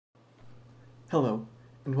Hello,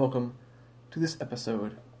 and welcome to this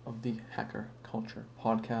episode of the Hacker Culture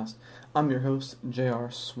Podcast. I'm your host, J.R.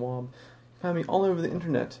 Swab. You can find me all over the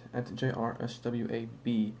internet at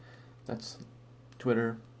JRSWAB. That's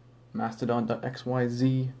Twitter,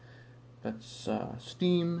 Mastodon.xyz, that's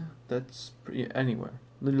Steam, that's anywhere,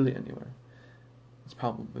 literally anywhere. It's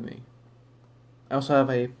probably me. I also have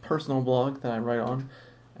a personal blog that I write on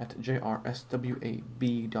at jrswab.com.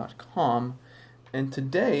 And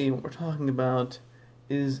today, what we're talking about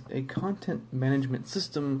is a content management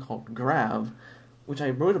system called Grav, which I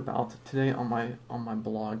wrote about today on my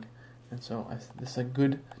blog. And so this is a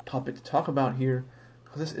good topic to talk about here,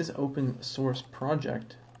 because this is open source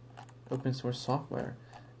project, open source software,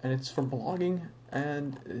 and it's for blogging,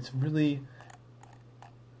 and it's really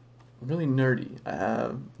nerdy.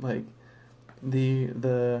 Like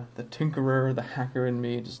the tinkerer, the hacker in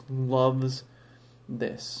me just loves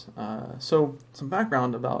this. So some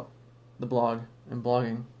background about the blog and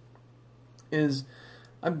blogging is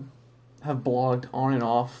I have blogged on and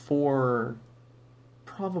off for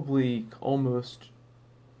probably almost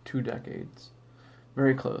 2 decades.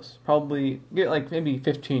 Very close. Probably like maybe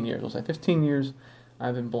 15 years. I'll say 15 years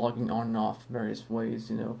I've been blogging on and off various ways.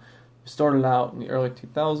 Started out in the early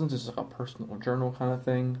 2000s as like a personal journal kind of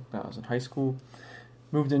thing when I was in high school.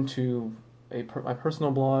 Moved into my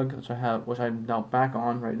personal blog, which I'm now back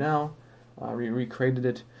on right now. Recreated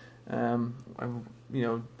it. I've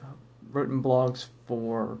written blogs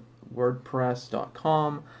for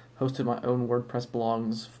WordPress.com, hosted my own WordPress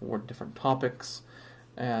blogs for different topics,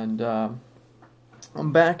 and I'm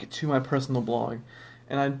back to my personal blog.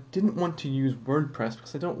 And I didn't want to use WordPress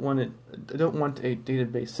because I don't want a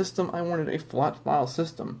database system. I wanted a flat file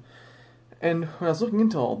system. And when I was looking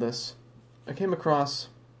into all this, I came across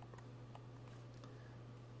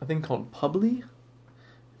a thing called Publi,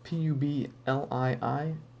 Publii,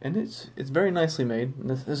 and it's very nicely made. And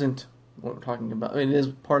this isn't what we're talking about. It is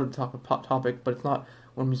part of the topic, but it's not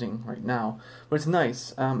what I'm using right now. But it's nice.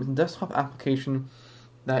 It's a desktop application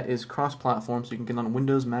that is cross-platform, so you can get on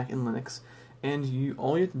Windows, Mac, and Linux. And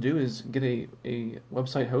all you have to do is get a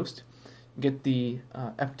website host, get the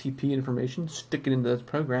FTP information, stick it into this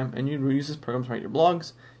program, and you use this program to write your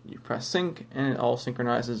blogs. You press sync, and it all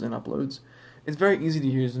synchronizes and uploads. It's very easy to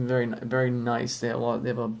use and very nice. They have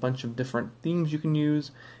a bunch of different themes you can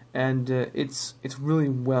use, and it's really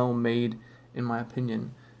well made in my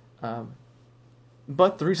opinion.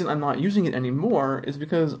 But the reason I'm not using it anymore is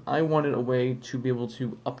because I wanted a way to be able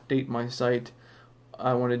to update my site.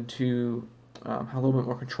 I wanted to have a little bit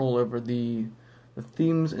more control over the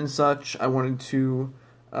themes and such. I wanted to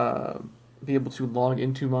be able to log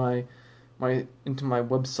into my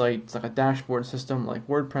website. It's like a dashboard system like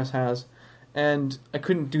WordPress has. And I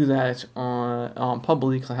couldn't do that on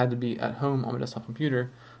Publi because I had to be at home on my desktop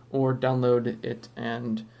computer, or download it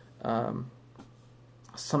and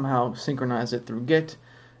somehow synchronize it through Git.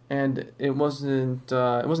 And it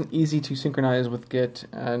wasn't easy to synchronize with Git,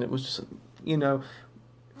 and it was just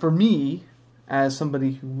for me, as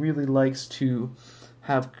somebody who really likes to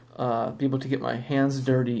have be able to get my hands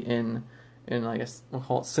dirty in I guess we'll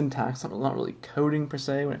call it syntax. Not really coding per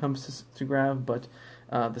se when it comes to Grav, but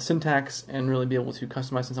the syntax, and really be able to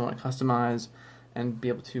customize things I want to customize, and be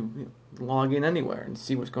able to log in anywhere and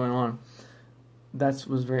see what's going on. That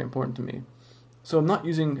was very important to me. So I'm not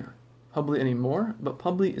using Publi anymore, but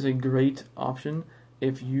Publi is a great option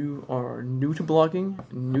if you are new to blogging,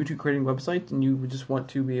 new to creating websites, and you just want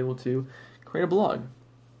to be able to create a blog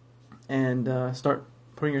and start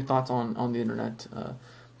putting your thoughts on the internet.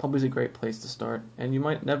 Publi is a great place to start, and you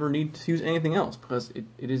might never need to use anything else because it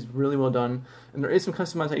is really well done. And there is some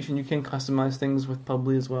customization. You can customize things with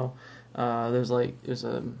Publi as well. There's I guess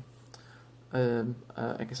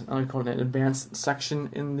I would call it an advanced section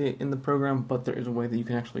in the program, but there is a way that you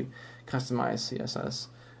can actually customize CSS.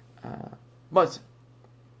 But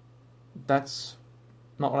that's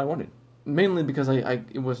not what I wanted. Mainly because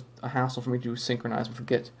it was a hassle for me to synchronize with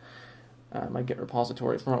Git. My Git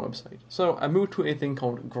repository for my website. So I moved to a thing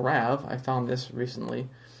called Grav. I found this recently.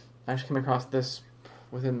 I actually came across this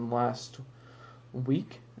within the last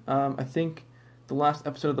week. I think the last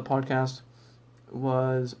episode of the podcast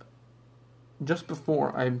was just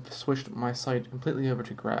before I switched my site completely over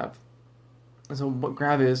to Grav. And so what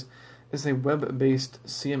Grav is a web-based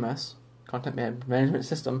CMS, content management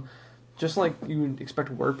system, just like you would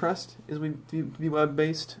expect WordPress to be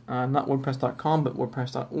web-based. Not WordPress.com, but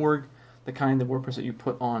WordPress.org. The kind of WordPress that you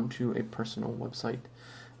put onto a personal website.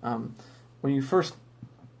 When you first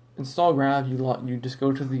install Grav, you just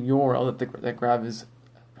go to the URL that Grav is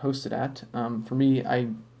hosted at. For me, I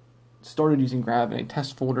started using Grav in a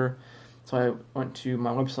test folder, So I went to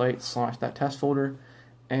my website / that test folder,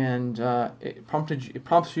 and it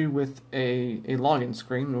prompts you with a login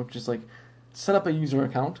screen, which is like set up a user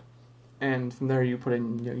account, and from there you put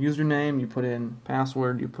in your username, you put in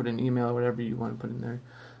password, you put in email, whatever you want to put in there,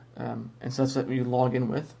 and so that's what you log in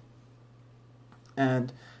with,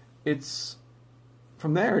 and it's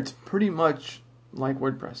from there it's pretty much like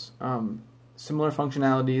WordPress. Similar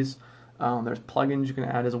functionalities. There's plugins you can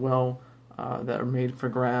add as well that are made for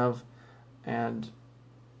Grav, and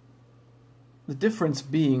the difference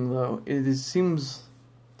being, though, seems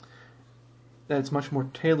that it's much more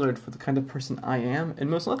tailored for the kind of person I am, and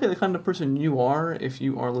most likely the kind of person you are if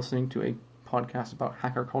you are listening to a podcast about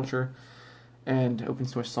hacker culture and open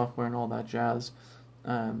source software and all that jazz.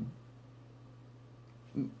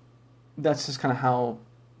 That's just kind of how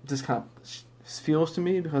this kind of feels to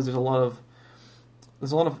me, because there's a lot of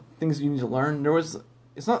things you need to learn.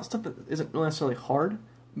 It's not stuff that isn't really necessarily hard,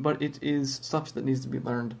 but it is stuff that needs to be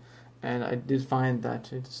learned. And I did find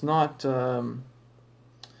that it's not. There's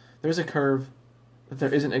a curve. If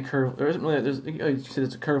there isn't a curve, there isn't really. You said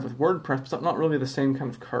it's a curve with WordPress, but it's not really the same kind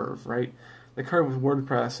of curve, right? The curve with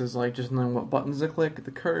WordPress is like just knowing what buttons to click.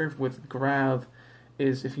 The curve with Grav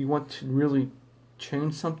is if you want to really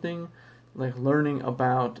change something, like learning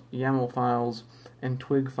about YAML files and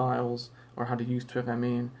Twig files, or how to use Twig,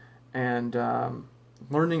 and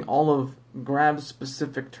learning all of Grav's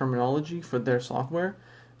specific terminology for their software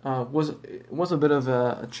was a bit of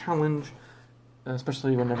a challenge,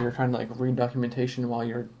 especially whenever you're trying to like read documentation while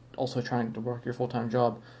you're also trying to work your full-time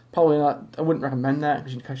job. Probably not. I wouldn't recommend that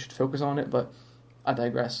because you kind of should focus on it. But I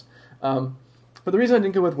digress. But the reason I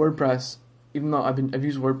didn't go with WordPress, even though I've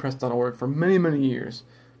used WordPress.org for many years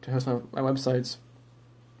to host my websites,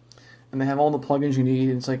 and they have all the plugins you need.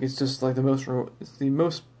 It's just like it's the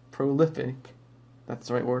most prolific. That's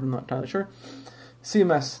the right word. I'm not entirely sure.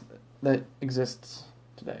 CMS that exists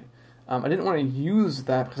today. I didn't want to use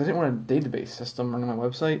that because I didn't want a database system running my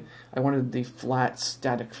website. I wanted the flat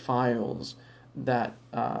static files that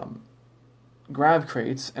Grav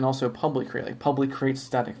creates, and also Public create. Like Public creates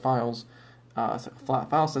static files. It's like a flat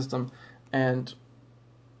file system, and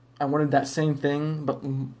I wanted that same thing, but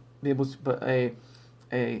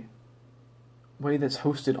a way that's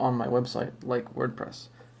hosted on my website, like WordPress.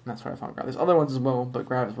 And that's where I found Grav. There's other ones as well, but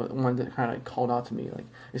Grav is one that kind of called out to me. Like,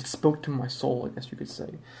 it spoke to my soul, I guess you could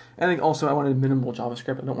say. And I think also I wanted minimal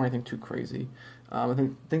JavaScript. I don't want anything too crazy. I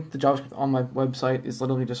think the JavaScript on my website is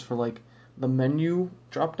literally just for, like, the menu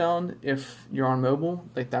drop down if you're on mobile.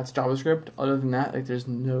 Like, that's JavaScript. Other than that, like, there's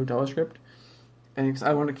no JavaScript. And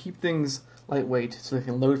I want to keep things lightweight so they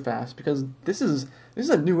can load fast, because this is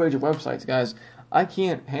a new age of websites, guys. I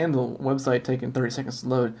can't handle a website taking 30 seconds to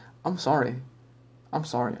load. I'm sorry, I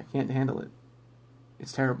can't handle it.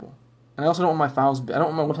 It's terrible. And I also don't want my files. I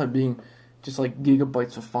don't want my website being just like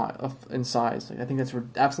gigabytes in size. Like, I think that's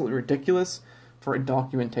absolutely ridiculous for a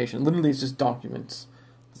documentation. Literally, it's just documents.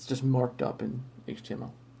 It's just marked up in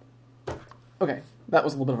HTML. Okay, that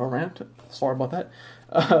was a little bit of a rant. Sorry about that.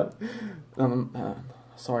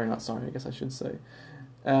 Sorry, not sorry, I guess I should say.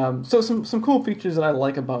 So some cool features that I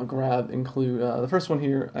like about Grav include, the first one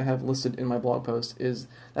here I have listed in my blog post is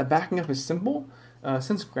that backing up is simple.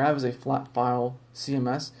 Since Grav is a flat file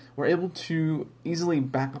CMS, we're able to easily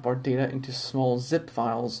back up our data into small zip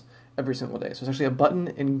files every single day. So there's actually a button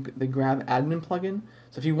in the Grav admin plugin.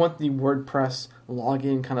 So if you want the WordPress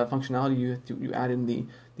login kind of functionality, you add in the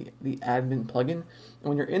admin plugin. And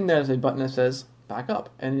when you're in there, there's a button that says back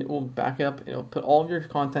up, and it will back up. It'll put all of your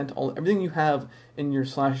content, everything you have in your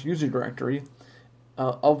 /user directory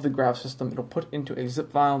of the Grav system. It'll put into a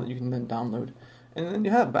zip file that you can then download, and then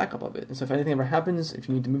you have a backup of it. And so if anything ever happens, if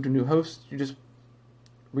you need to move to a new host, you just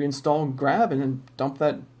reinstall Grav and then dump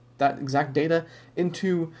that exact data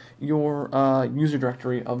into your user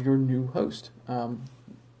directory of your new host,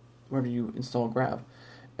 wherever you install Grav.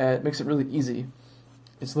 It makes it really easy.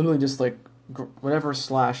 It's literally just like whatever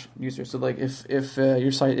 /user. So like if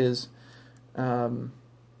your site is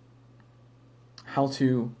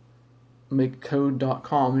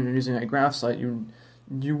howtomakecode.com and you're using a Grav site, you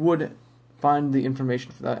would find the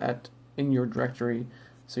information for that in your directory.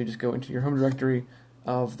 So you just go into your home directory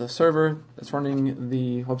of the server that's running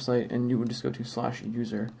the website, and you would just go to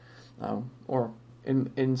 /user, or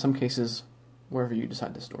in some cases wherever you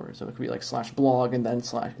decide to store it. So it could be like /blog and then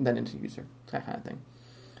into user, that kind of thing.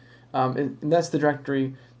 And that's the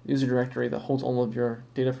directory, user directory, that holds all of your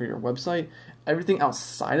data for your website. Everything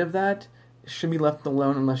outside of that should be left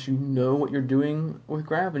alone unless you know what you're doing with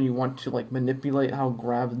Grav and you want to like manipulate how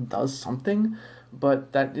Grav does something.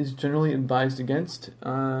 But that is generally advised against,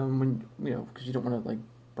 when because you don't want to like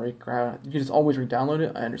break Grav. You can just always re-download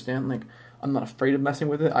it. I understand. Like, I'm not afraid of messing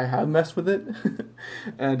with it. I have messed with it,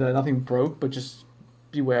 and nothing broke. But just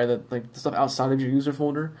beware that like the stuff outside of your user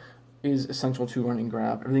folder is essential to running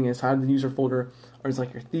Grav. Everything inside the user folder is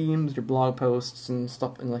like your themes, your blog posts, and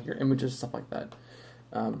stuff, and like your images, stuff like that.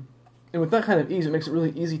 And with that kind of ease, it makes it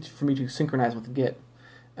really easy for me to synchronize with Git,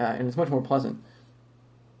 and it's much more pleasant.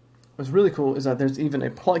 What's really cool is that there's even a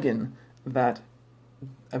plugin that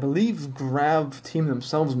I believe Grav team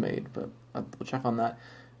themselves made, but I'll check on that,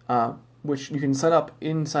 which you can set up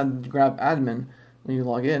inside the Grav admin when you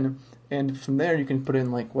log in, and from there you can put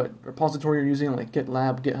in like what repository you're using, like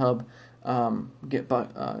GitLab, GitHub,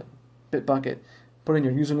 Bitbucket. Put in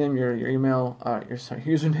your username, your email,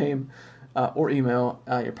 username or email,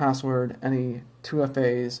 your password, any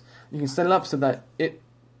 2FAs. You can set it up so that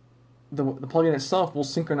the plugin itself will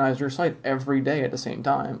synchronize your site every day at the same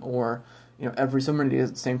time, or every so many days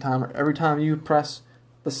at the same time, or every time you press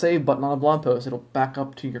the save button on a blog post, it'll back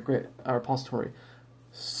up to your Git repository.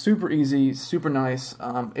 Super easy, super nice.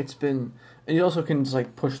 It's been, and you also can just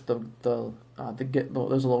like push the Git.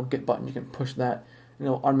 There's a little Git button. You can push that, and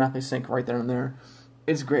it'll automatically sync right there and there.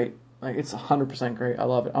 It's great. Like, it's 100% great. I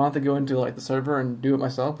love it. I don't have to go into like the server and do it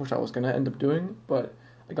myself, which I was gonna end up doing, but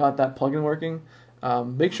I got that plugin working.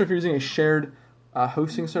 Make sure if you're using a shared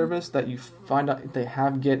hosting service that you find out if they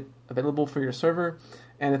have Git available for your server,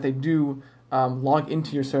 and if they do, log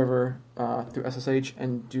into your server through SSH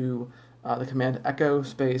and do the command echo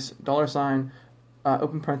space $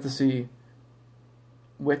 open parenthesis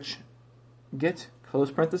which Git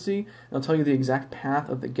close parenthesis, and it'll tell you the exact path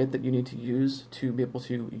of the Git that you need to use to be able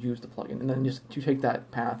to use the plugin, and then just you take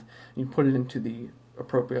that path and you put it into the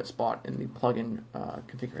appropriate spot in the plugin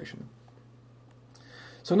configuration.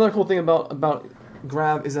 So another cool thing about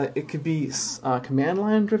Grav is that it could be command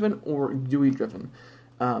line driven or GUI driven.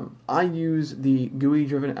 I use the GUI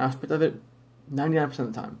driven aspect of it 99%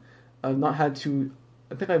 of the time. I've not had to.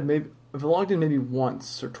 I think I've logged in maybe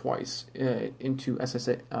once or twice into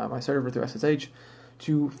SSH, my server through SSH,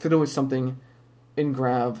 to fiddle with something in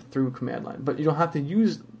Grav through command line. But you don't have to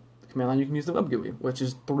use the command line. You can use the web GUI, which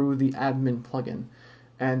is through the admin plugin.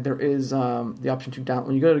 And there is the option to download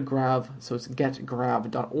when you go to Grav. So it's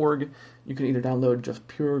getgrav.org. You can either download just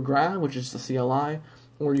pure Grav, which is the CLI,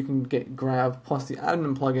 or you can get Grav plus the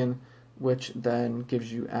admin plugin, which then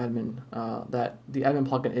gives you admin, that the admin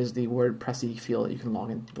plugin is the WordPressy feel that you can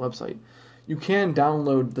log into the website. You can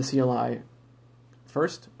download the CLI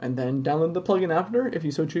first, and then download the plugin after, if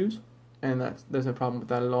you so choose, and there's no problem with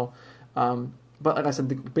that at all. But like I said,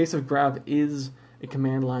 the base of Grav is a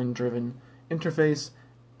command line driven interface,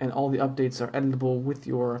 and all the updates are editable with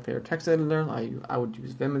your favorite text editor. I would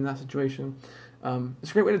use Vim in that situation.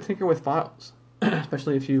 It's a great way to tinker with files,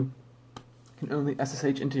 especially if you can only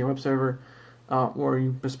SSH into your web server, or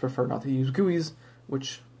you just prefer not to use GUIs,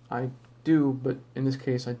 which I do, but in this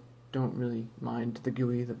case I don't really mind the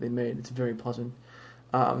GUI that they made. It's very pleasant.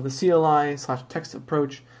 The CLI/text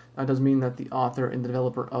approach does mean that the author and the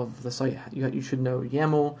developer of the site, you should know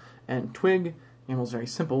YAML and Twig. YAML is very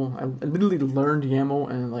simple. I literally learned YAML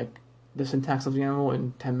and like the syntax of YAML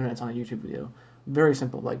in 10 minutes on a YouTube video. Very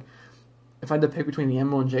simple. Like, if I had to pick between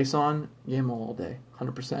YAML and JSON, YAML all day,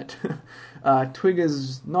 100%. Twig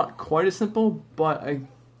is not quite as simple, but I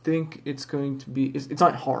think it's going to be. It's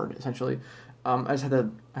not hard, essentially. I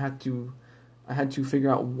had to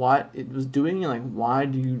figure out what it was doing and like why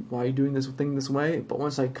are you doing this thing this way. But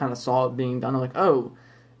once I kind of saw it being done, I'm like, oh,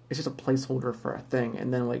 it's just a placeholder for a thing,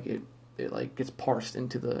 and then like it like gets parsed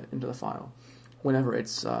into the file whenever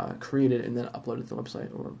it's created and then uploaded to the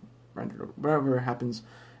website or rendered or whatever happens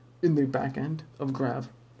in the back end of Grav.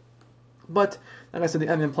 But, like I said, the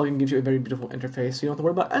admin plugin gives you a very beautiful interface, so you don't have to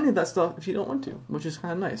worry about any of that stuff if you don't want to, which is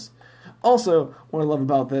kind of nice. Also, what I love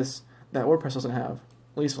about this, that WordPress doesn't have,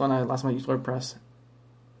 at least when last time I used WordPress,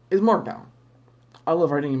 is Markdown. I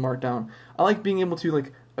love writing in Markdown. I like being able to,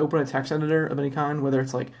 like, open a text editor of any kind, whether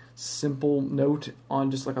it's, like, simple note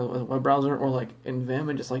on just, like, a web browser, or, like, in Vim,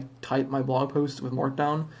 and just, like, type my blog post with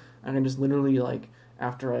Markdown, and I can just literally, like,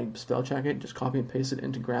 after I spell check it, just copy and paste it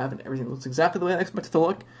into Grav, and everything looks exactly the way I expect it to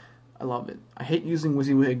look. I love it. I hate using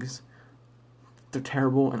WYSIWYGs. They're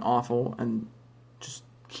terrible and awful, and just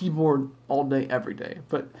keyboard all day, every day.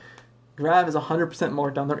 But Grav is 100%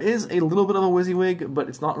 Markdown. There is a little bit of a WYSIWYG, but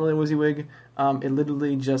it's not really a WYSIWYG. It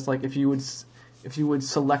literally just, like, if you would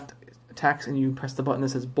select text and you press the button that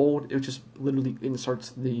says bold, it just literally inserts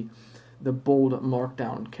the bold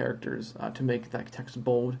Markdown characters to make that text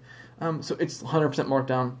bold. So it's 100%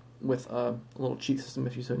 Markdown with a little cheat system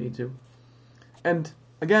if you so need to. And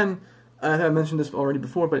again, I mentioned this already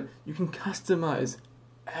before, but you can customize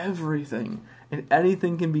everything. and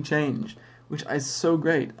anything can be changed, which is so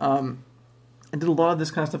great. I did a lot of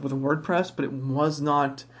this kind of stuff with WordPress, but it was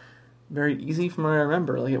not very easy from what I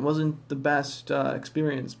remember. Like, it wasn't the best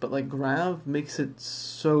experience, but like Grav makes it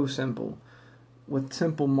so simple. With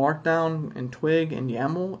simple Markdown and Twig and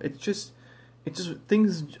YAML, it's just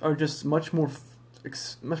things are just much more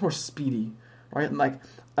speedy, right? And like,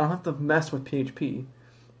 I don't have to mess with PHP.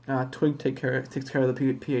 Twig takes care of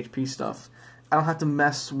the PHP stuff. I don't have to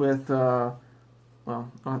mess with I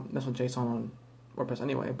don't mess with JSON on WordPress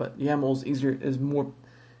anyway. But YAML is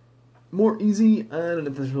more easy. I don't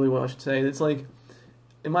know if that's really what I should say. It's like,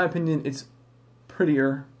 in my opinion, it's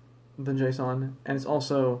prettier than JSON, and it's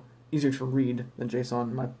also easier to read than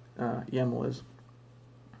JSON. My YAML is.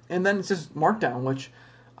 And then it's just Markdown, which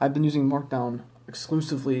I've been using Markdown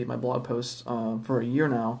exclusively in my blog posts for a year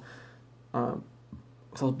now. So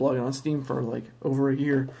I was blogging on Steam for like over a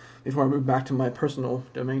year before I moved back to my personal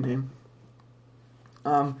domain name.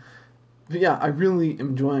 But yeah, I really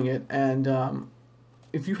am enjoying it, and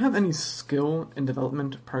if you have any skill in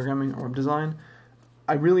development, programming, or web design,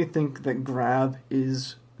 I really think that Grav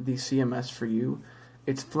is the CMS for you.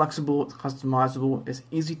 It's flexible, it's customizable, it's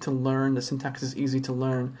easy to learn, the syntax is easy to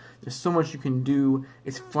learn, there's so much you can do,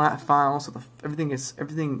 it's flat files, so everything, the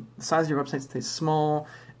size of your website stays small,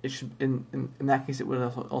 it should, in that case it would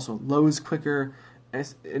also loads quicker,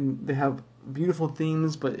 and they have beautiful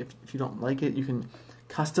themes, but if you don't like it, you can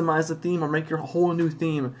customize the theme or make your whole new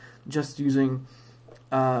theme just using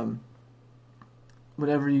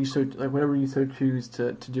whatever you so choose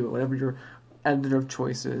to do it, whatever your editor of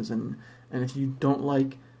choice is, and if you don't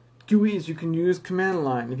like GUIs, you can use command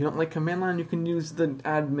line. If you don't like command line, you can use the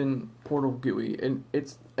admin portal GUI, and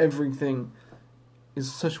everything is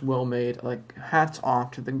such well made. Like, hats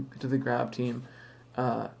off to the Grav team.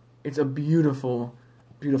 It's a beautiful,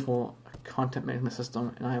 beautiful content management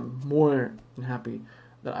system, and I am more than happy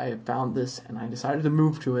that I have found this and I decided to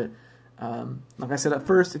move to it. Like I said, at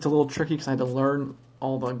first it's a little tricky because I had to learn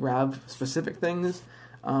all the Grav specific things,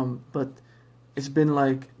 but it's been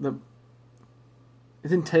like it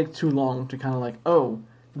didn't take too long to kind of like, oh,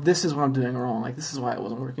 this is what I'm doing wrong. Like, this is why it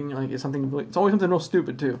wasn't working. Like, it's always something real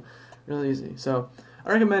stupid too, really easy. So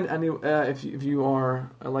I recommend if you are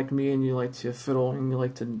like me and you like to fiddle and you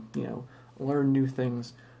like to learn new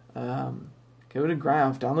things, go to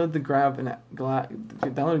Grav. Download Grav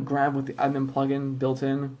with the admin plugin built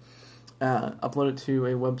in. Upload it to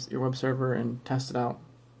your web server and test it out.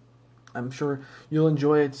 I'm sure you'll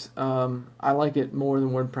enjoy it. I like it more than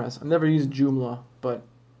WordPress. I've never used Joomla, but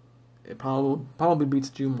it probably beats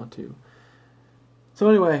Joomla too. So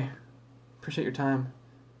anyway, appreciate your time.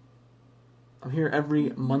 I'm here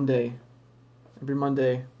every Monday with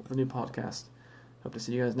a new podcast. Hope to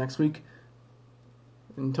see you guys next week.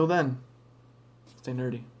 Until then, stay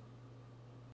nerdy.